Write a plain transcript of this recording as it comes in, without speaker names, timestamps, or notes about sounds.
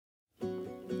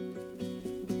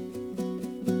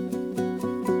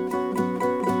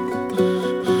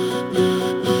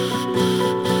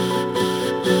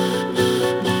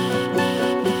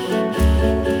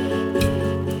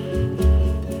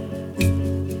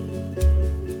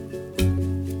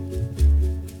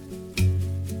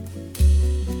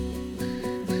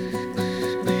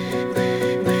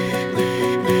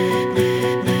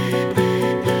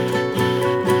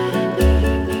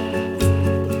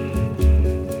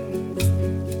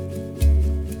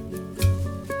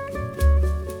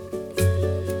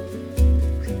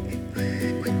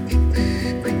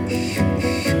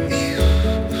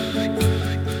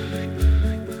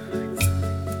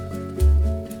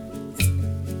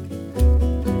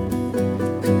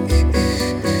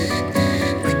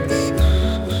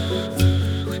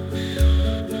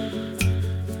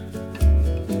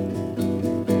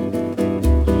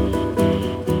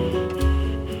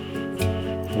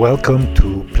Welcome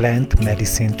to Plant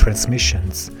Medicine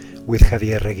Transmissions with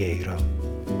Javier Regueiro.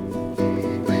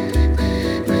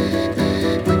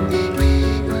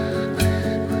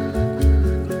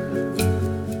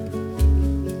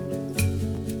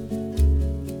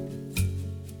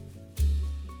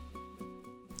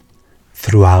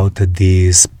 Throughout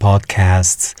these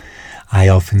podcasts, I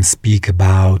often speak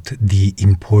about the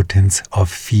importance of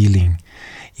feeling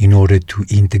in order to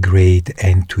integrate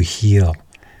and to heal,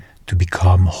 to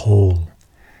become whole.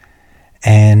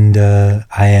 And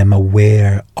I am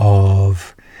aware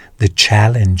of the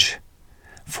challenge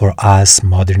for us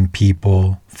modern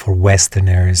people, for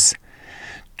Westerners,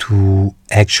 to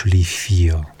actually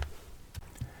feel.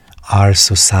 Our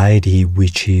society,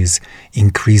 which is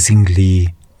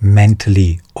increasingly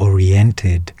mentally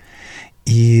oriented,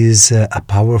 is a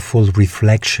powerful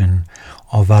reflection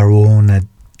of our own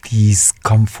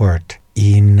discomfort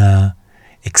in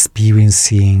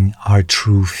experiencing our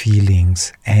true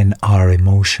feelings and our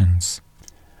emotions.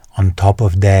 On top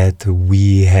of that,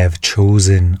 we have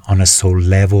chosen on a soul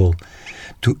level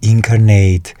to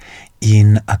incarnate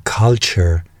in a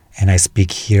culture, and I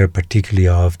speak here particularly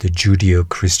of the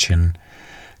Judeo-Christian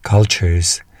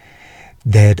cultures,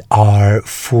 that are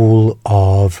full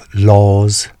of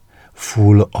laws,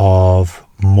 full of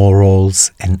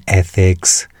morals and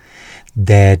ethics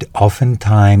that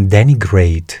oftentimes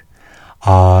denigrate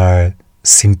our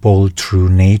simple true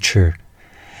nature,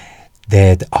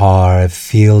 that are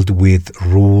filled with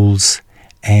rules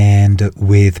and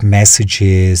with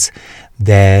messages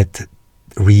that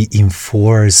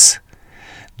reinforce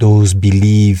those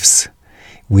beliefs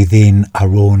within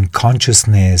our own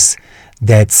consciousness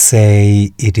that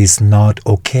say it is not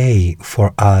okay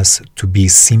for us to be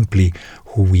simply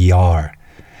who we are,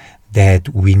 that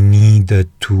we need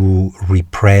to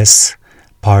repress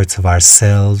parts of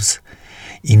ourselves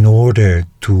in order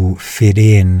to fit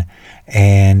in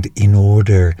and in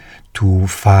order to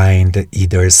find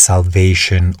either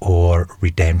salvation or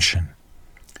redemption.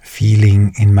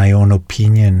 Feeling, in my own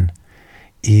opinion,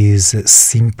 is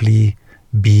simply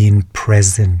being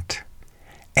present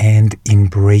and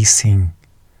embracing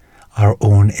our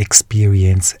own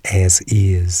experience as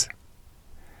is.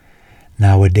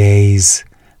 Nowadays,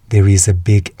 there is a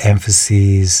big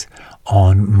emphasis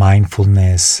on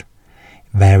mindfulness,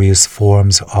 various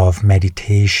forms of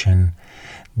meditation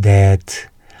that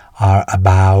are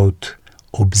about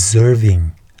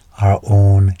observing our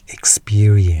own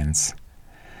experience.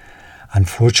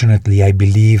 Unfortunately, I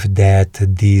believe that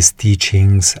these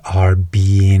teachings are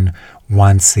being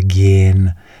once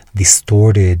again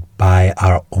distorted by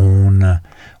our own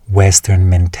Western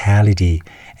mentality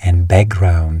and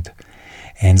background.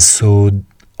 And so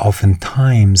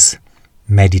oftentimes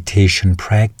meditation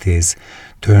practice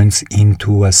turns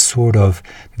into a sort of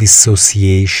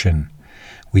dissociation.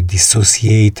 We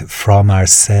dissociate from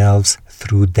ourselves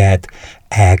through that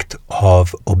act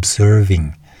of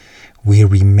observing. We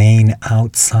remain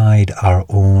outside our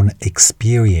own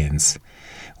experience,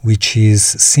 which is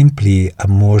simply a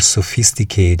more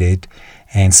sophisticated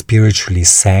and spiritually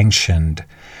sanctioned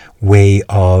way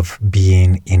of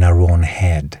being in our own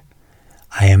head.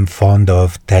 I am fond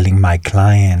of telling my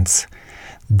clients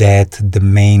that the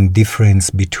main difference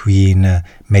between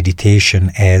meditation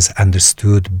as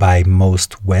understood by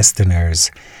most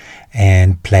Westerners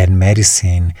and plant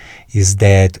medicine is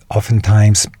that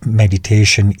oftentimes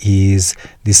meditation is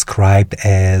described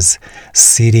as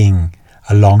sitting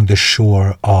along the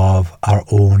shore of our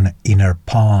own inner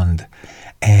pond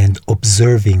and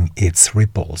observing its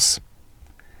ripples.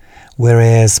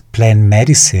 Whereas plant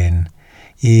medicine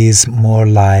is more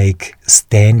like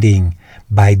standing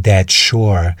by that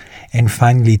shore and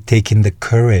finally taking the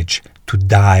courage to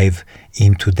dive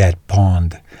into that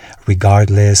pond,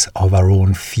 regardless of our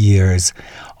own fears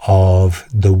of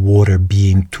the water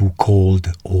being too cold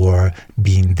or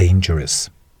being dangerous.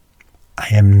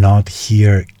 I am not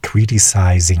here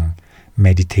criticizing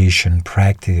meditation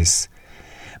practice,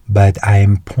 but I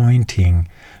am pointing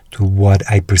to what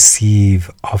I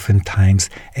perceive oftentimes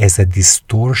as a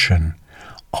distortion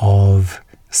of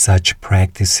such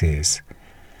practices.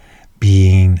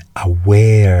 Being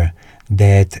aware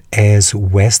that as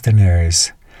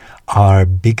Westerners, our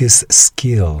biggest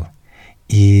skill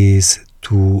is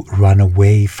to run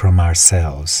away from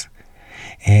ourselves.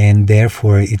 And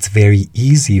therefore, it's very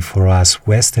easy for us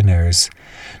Westerners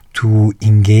to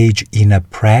engage in a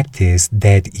practice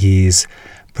that is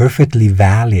perfectly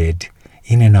valid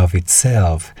in and of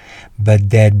itself, but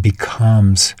that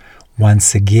becomes,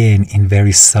 once again, in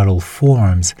very subtle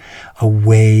forms, a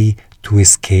way to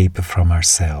escape from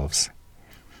ourselves.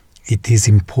 It is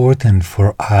important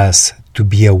for us to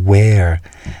be aware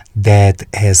that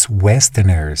as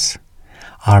Westerners,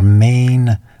 our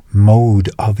main mode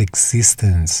of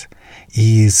existence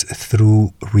is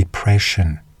through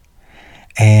repression,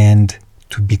 and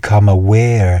to become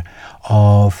aware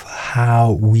of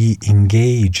how we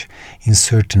engage in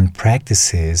certain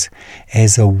practices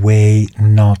as a way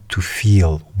not to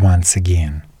feel once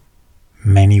again.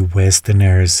 Many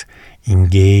Westerners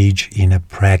engage in a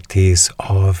practice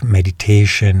of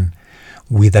meditation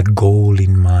with a goal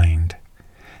in mind,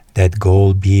 that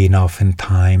goal being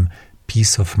oftentimes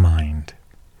peace of mind.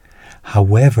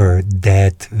 However,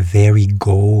 that very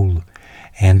goal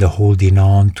and the holding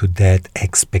on to that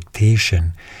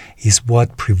expectation is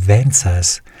what prevents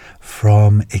us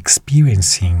from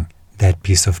experiencing that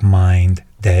peace of mind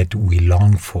that we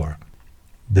long for.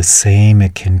 The same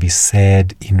can be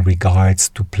said in regards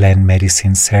to plant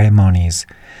medicine ceremonies,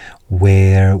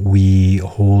 where we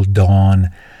hold on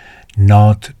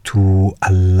not to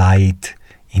a light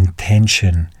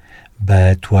intention,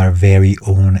 but to our very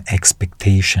own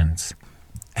expectations.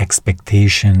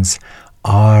 Expectations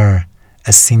are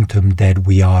a symptom that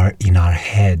we are in our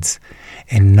heads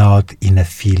and not in a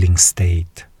feeling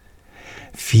state.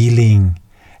 Feeling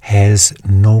has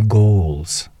no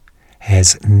goals,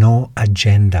 has no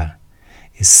agenda,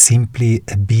 is simply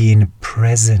being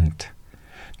present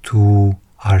to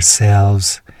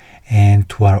ourselves and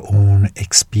to our own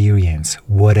experience,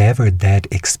 whatever that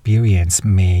experience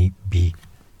may be.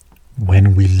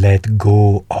 When we let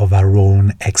go of our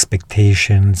own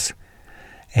expectations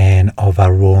and of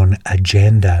our own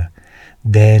agenda,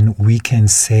 then we can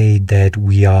say that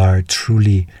we are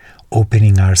truly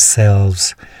opening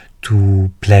ourselves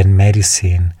to plant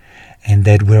medicine, and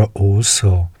that we're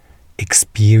also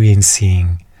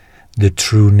experiencing the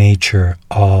true nature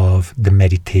of the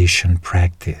meditation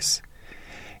practice.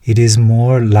 It is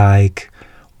more like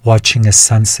watching a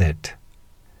sunset.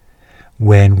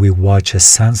 When we watch a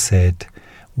sunset,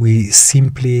 we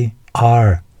simply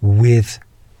are with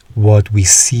what we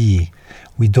see.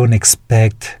 We don't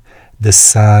expect the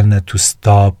sun to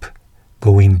stop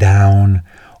going down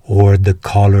or the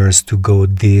colors to go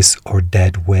this or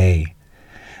that way.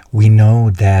 We know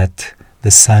that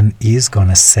the sun is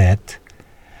gonna set.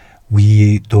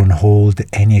 We don't hold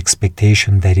any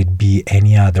expectation that it be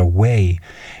any other way,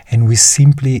 and we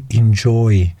simply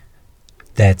enjoy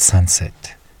that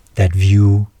sunset, that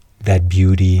view, that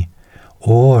beauty,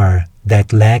 or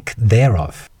that lack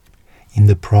thereof. In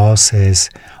the process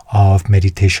of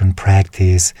meditation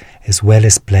practice, as well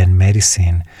as plant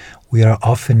medicine, we are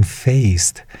often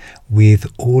faced with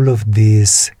all of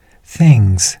these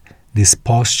things, this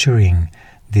posturing,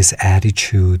 these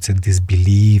attitudes, these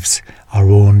beliefs, our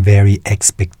own very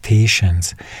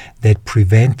expectations that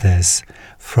prevent us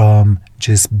from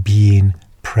just being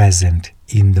present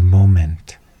in the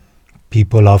moment.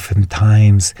 People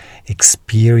oftentimes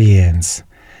experience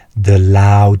the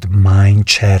loud mind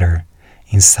chatter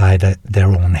inside their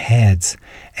own heads,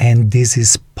 and this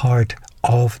is part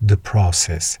of the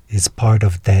process. It's part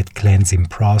of that cleansing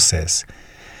process.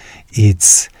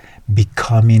 It's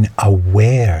becoming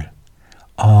aware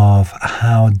of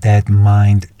how that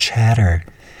mind chatter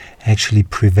actually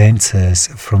prevents us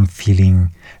from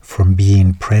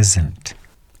being present.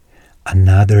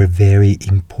 Another very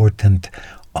important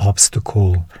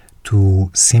obstacle to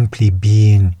simply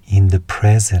being in the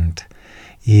present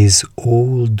is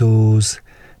all those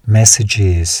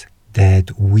messages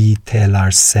that we tell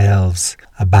ourselves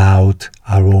about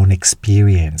our own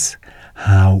experience,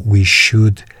 how we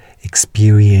should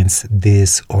experience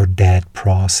this or that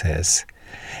process.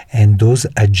 And those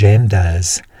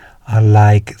agendas are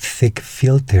like thick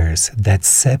filters that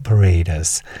separate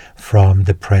us from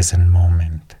the present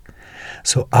moment.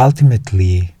 So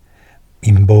ultimately,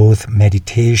 in both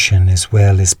meditation as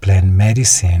well as plant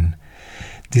medicine,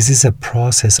 this is a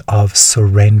process of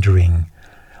surrendering,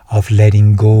 of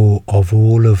letting go of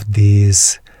all of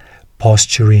these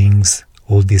posturings,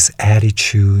 all these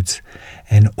attitudes,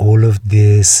 and all of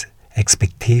these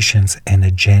expectations and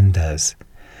agendas,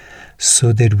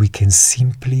 so that we can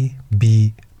simply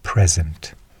be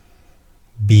present.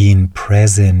 Being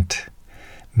present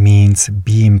means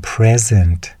being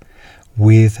present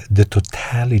with the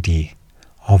totality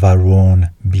of our own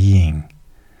being.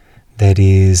 That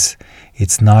is,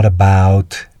 it's not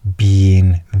about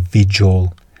being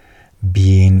vigilant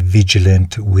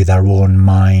with our own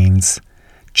minds,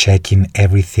 checking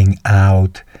everything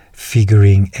out,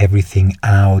 figuring everything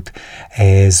out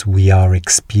as we are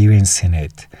experiencing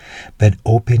it, but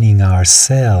opening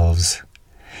ourselves,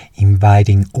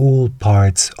 inviting all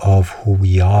parts of who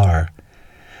we are,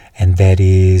 and that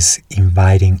is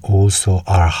inviting also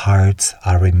our hearts,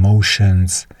 our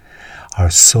emotions, our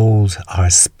souls, our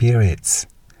spirits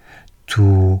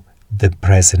to the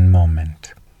present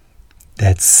moment.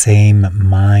 That same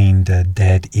mind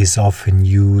that is often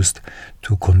used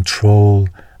to control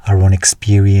our own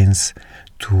experience,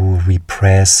 to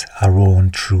repress our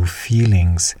own true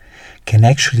feelings, can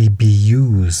actually be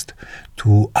used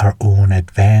to our own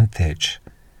advantage.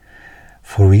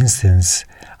 For instance,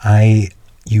 I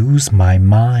use my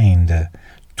mind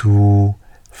to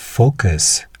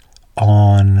focus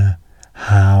on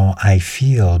how I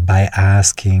feel by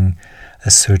asking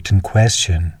a certain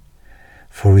question.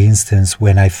 For instance,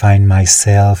 when I find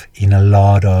myself in a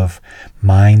lot of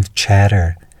mind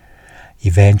chatter,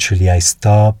 eventually I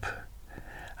stop,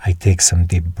 I take some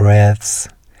deep breaths,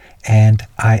 and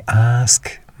I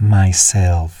ask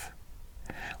myself,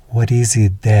 what is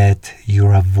it that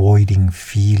you're avoiding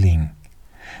feeling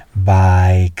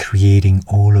by creating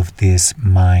all of this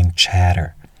mind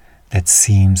chatter that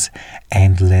seems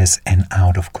endless and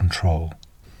out of control?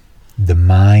 The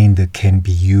mind can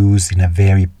be used in a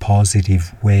very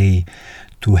positive way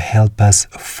to help us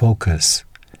focus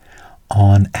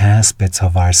on aspects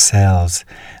of ourselves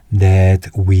that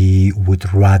we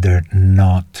would rather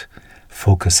not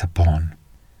focus upon.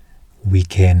 We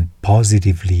can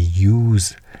positively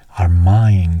use our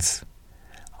minds,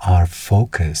 our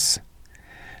focus,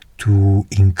 to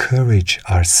encourage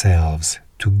ourselves,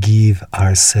 to give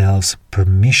ourselves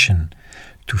permission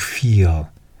to feel,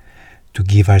 to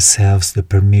give ourselves the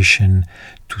permission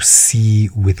to see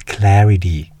with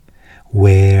clarity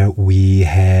where we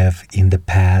have in the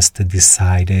past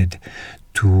decided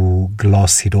to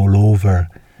gloss it all over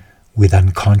with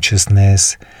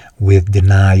unconsciousness, with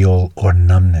denial or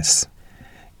numbness.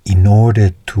 In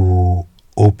order to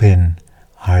open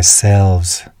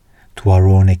ourselves to our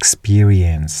own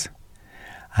experience,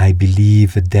 I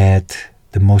believe that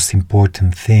the most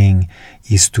important thing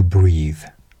is to breathe.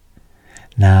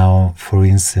 Now, for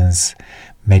instance,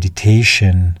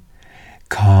 meditation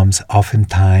comes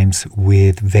oftentimes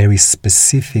with very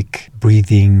specific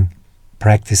breathing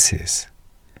practices.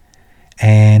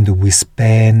 And we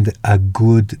spend a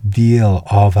good deal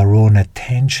of our own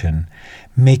attention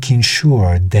making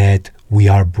sure that we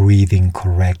are breathing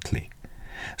correctly.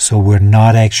 So we're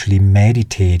not actually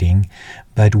meditating,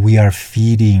 but we are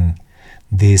feeding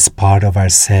this part of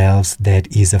ourselves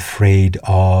that is afraid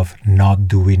of not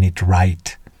doing it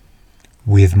right.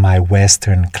 With my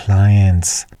Western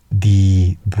clients,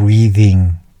 the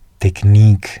breathing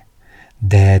technique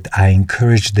that I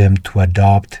encourage them to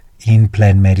adopt in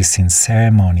plant medicine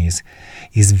ceremonies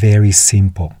is very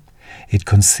simple. It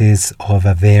consists of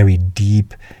a very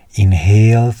deep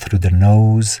inhale through the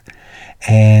nose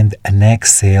and an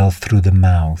exhale through the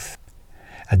mouth.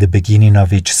 At the beginning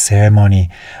of each ceremony,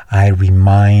 I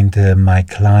remind my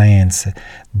clients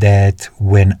that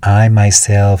when I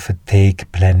myself take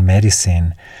plant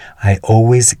medicine, I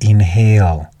always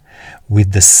inhale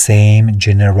with the same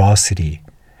generosity,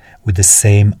 with the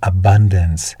same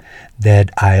abundance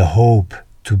that I hope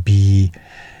to be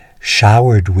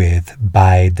showered with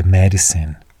by the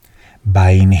medicine.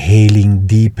 By inhaling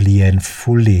deeply and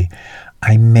fully,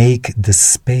 I make the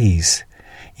space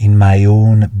in my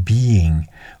own being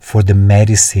for the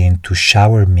medicine to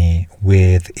shower me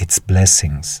with its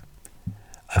blessings.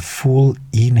 A full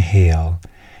inhale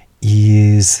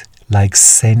is like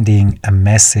sending a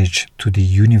message to the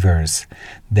universe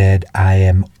that I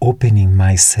am opening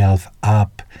myself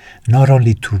up not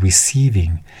only to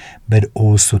receiving, but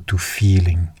also to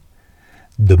feeling.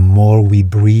 The more we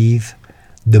breathe,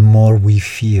 the more we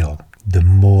feel, the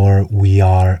more we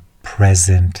are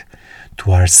present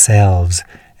to ourselves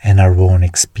and our own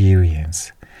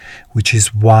experience, which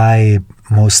is why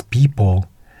most people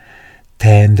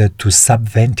tend to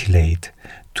subventilate,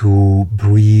 to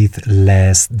breathe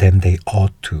less than they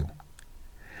ought to.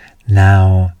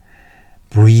 Now,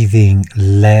 breathing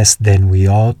less than we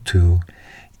ought to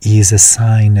is a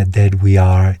sign that we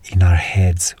are in our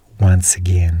heads once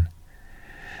again.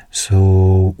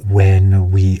 So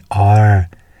when we are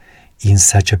in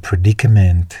such a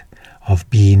predicament of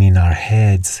being in our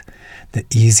heads, the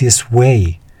easiest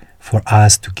way for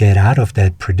us to get out of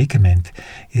that predicament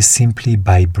is simply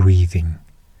by breathing.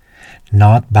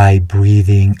 Not by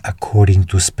breathing according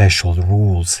to special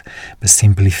rules, but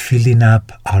simply filling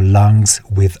up our lungs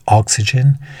with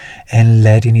oxygen and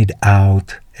letting it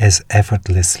out as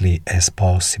effortlessly as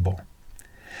possible.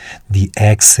 The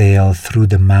exhale through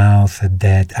the mouth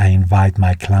that I invite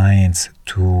my clients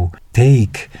to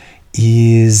take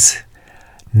is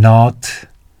not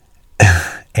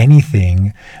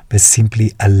anything but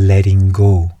simply a letting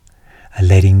go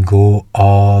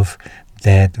of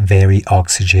that very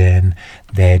oxygen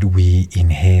that we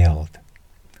inhaled.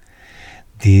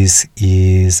 This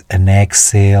is an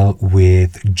exhale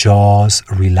with jaws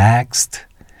relaxed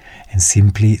and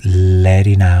simply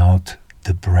letting out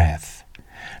the breath.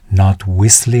 Not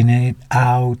whistling it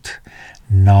out,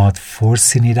 not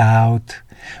forcing it out.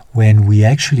 When we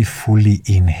actually fully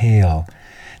inhale,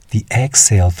 the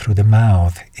exhale through the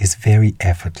mouth is very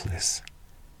effortless.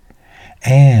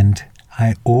 And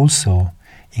I also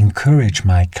encourage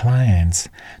my clients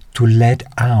to let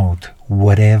out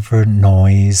whatever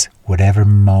noise, whatever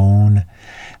moan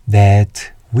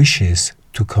that wishes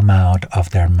to come out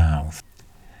of their mouth.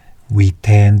 We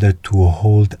tend to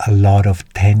hold a lot of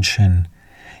tension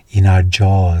in our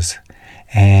jaws,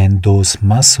 and those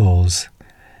muscles,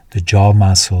 the jaw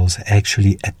muscles,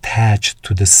 actually attach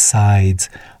to the sides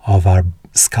of our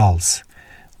skulls,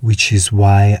 which is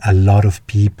why a lot of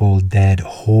people that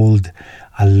hold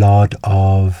a lot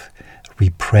of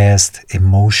repressed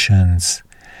emotions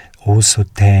also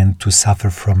tend to suffer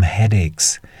from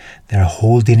headaches. They're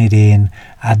holding it in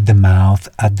at the mouth,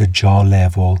 at the jaw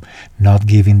level, not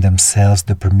giving themselves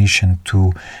the permission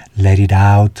to let it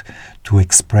out, to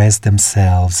express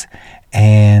themselves,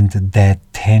 and that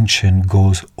tension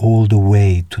goes all the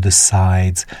way to the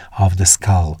sides of the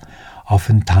skull,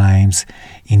 oftentimes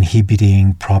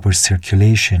inhibiting proper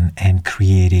circulation and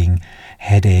creating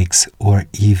headaches or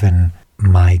even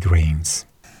migraines.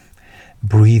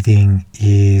 Breathing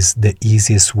is the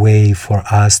easiest way for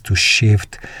us to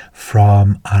shift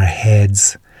from our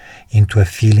heads into a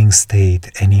feeling state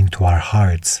and into our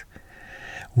hearts,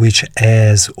 which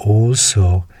has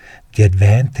also the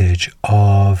advantage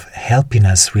of helping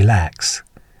us relax.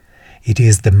 It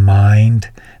is the mind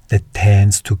that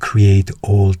tends to create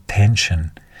all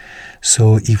tension.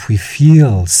 So if we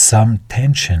feel some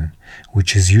tension,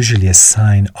 which is usually a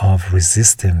sign of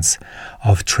resistance,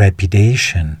 of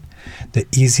trepidation, the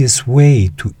easiest way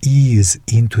to ease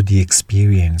into the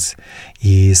experience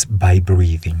is by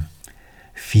breathing.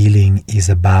 Feeling is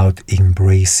about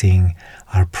embracing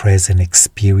our present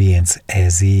experience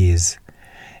as is,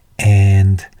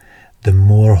 and the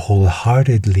more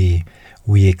wholeheartedly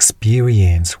we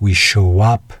experience, we show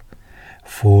up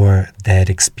for that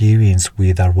experience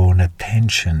with our own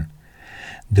attention,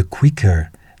 the quicker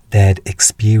that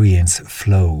experience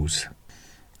flows.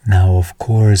 Now, of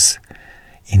course,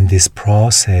 in this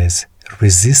process,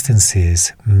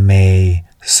 resistances may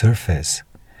surface.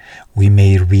 We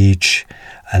may reach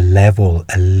a level,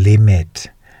 a limit,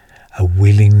 a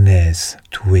willingness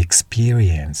to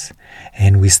experience,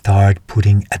 and we start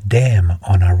putting a dam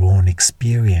on our own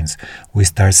experience. We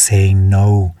start saying,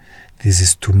 no, this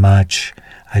is too much.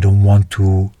 I don't want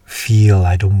to feel.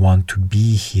 I don't want to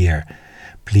be here.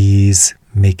 Please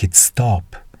make it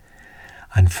stop.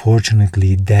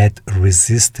 Unfortunately, that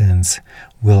resistance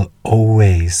will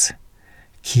always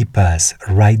keep us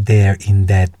right there in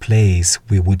that place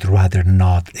we would rather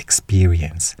not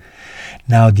experience.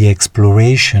 Now, the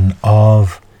exploration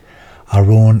of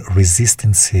our own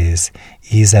resistances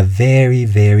is a very,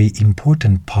 very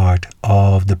important part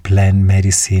of the plant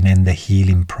medicine and the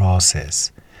healing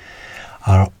process.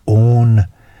 Our own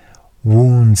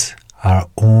wounds, our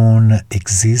own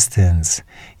existence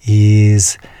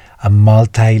is a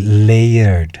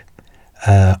multi-layered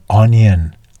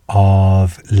onion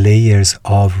of layers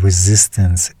of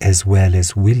resistance as well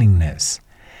as willingness.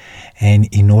 And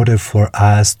in order for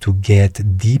us to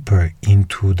get deeper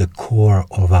into the core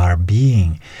of our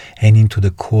being and into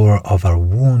the core of our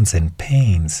wounds and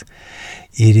pains,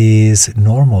 it is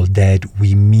normal that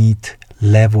we meet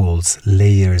levels,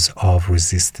 layers of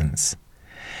resistance.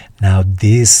 Now,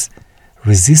 these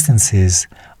resistances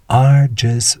are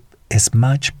just as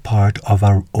much part of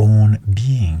our own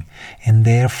being, and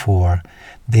therefore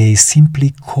they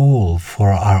simply call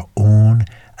for our own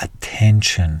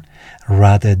attention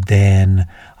rather than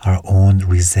our own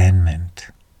resentment.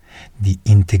 The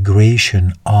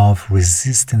integration of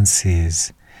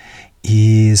resistances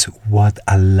is what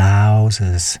allows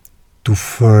us to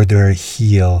further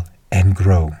heal and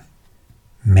grow.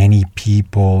 Many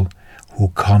people who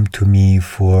come to me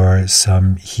for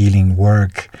some healing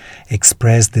work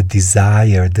express the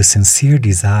desire, the sincere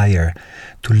desire,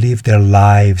 to live their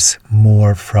lives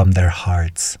more from their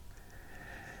hearts.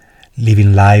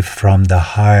 Living life from the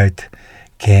heart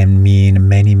can mean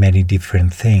many, many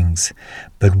different things,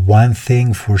 but one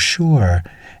thing for sure,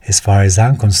 as far as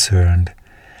I'm concerned,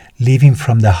 living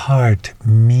from the heart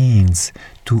means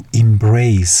to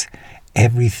embrace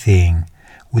everything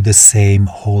with the same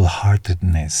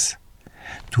wholeheartedness,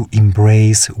 to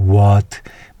embrace what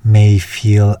may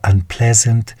feel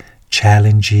unpleasant,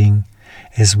 challenging,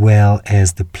 as well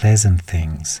as the pleasant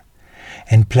things.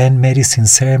 And plant medicine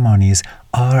ceremonies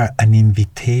are an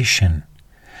invitation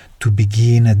to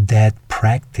begin that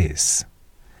practice,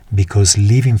 because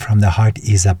living from the heart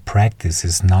is a practice,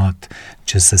 it's not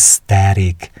just a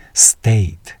static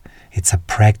state. It's a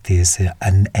practice,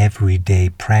 an everyday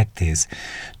practice,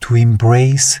 to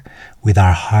embrace with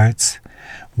our hearts,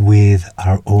 with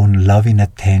our own loving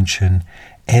attention,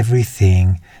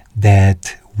 everything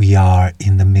that we are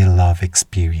in the middle of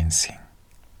experiencing.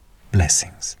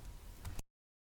 Blessings.